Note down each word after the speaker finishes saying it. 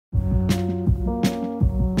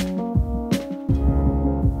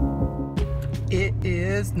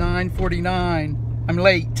is 9:49. I'm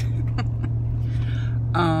late.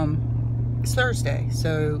 It's Thursday,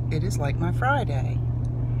 so it is like my Friday.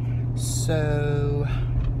 So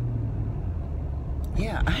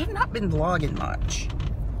yeah, I have not been vlogging much.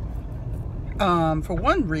 For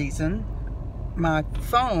one reason, my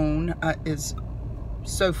phone is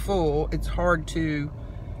so full, it's hard to,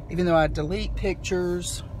 even though I delete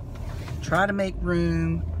pictures, try to make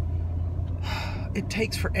room, it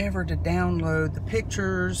takes forever to download the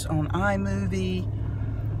pictures on iMovie.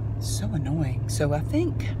 So annoying. So I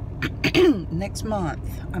think next month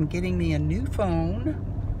I'm getting me a new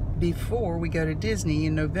phone before we go to Disney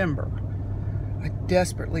in November. I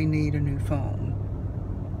desperately need a new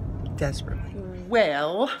phone. Desperately.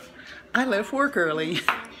 Well, I left work early.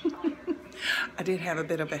 I did have a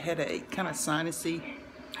bit of a headache, kind of sinusy.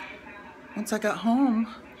 Once I got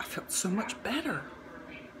home, I felt so much better.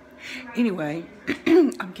 Anyway,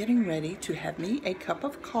 I'm getting ready to have me a cup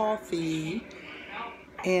of coffee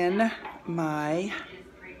in my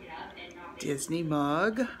Disney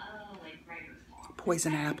mug,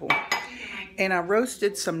 poison apple. And I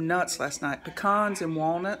roasted some nuts last night, pecans and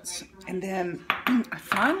walnuts. And then I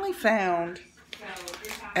finally found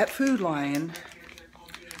at Food Lion,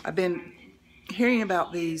 I've been hearing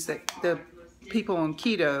about these that the people on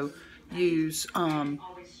keto use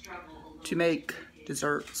to make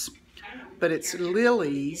desserts. But it's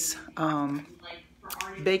Lily's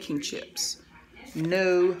baking chips.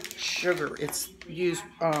 No sugar. It's used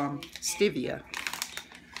stevia.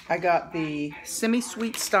 I got the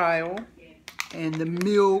semi-sweet style and the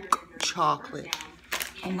milk chocolate.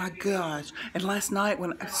 Oh my gosh. And last night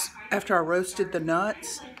after I roasted the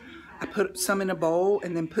nuts, I put some in a bowl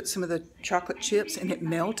and then put some of the chocolate chips and it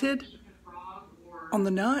melted on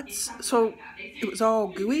the nuts. So it was all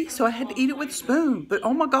gooey. So I had to eat it with a spoon. But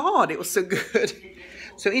oh my God, it was so good.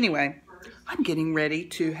 So anyway, I'm getting ready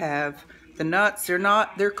to have the nuts.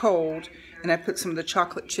 They're cold. And I put some of the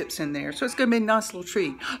chocolate chips in there. So it's going to be a nice little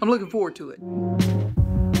treat. I'm looking forward to it.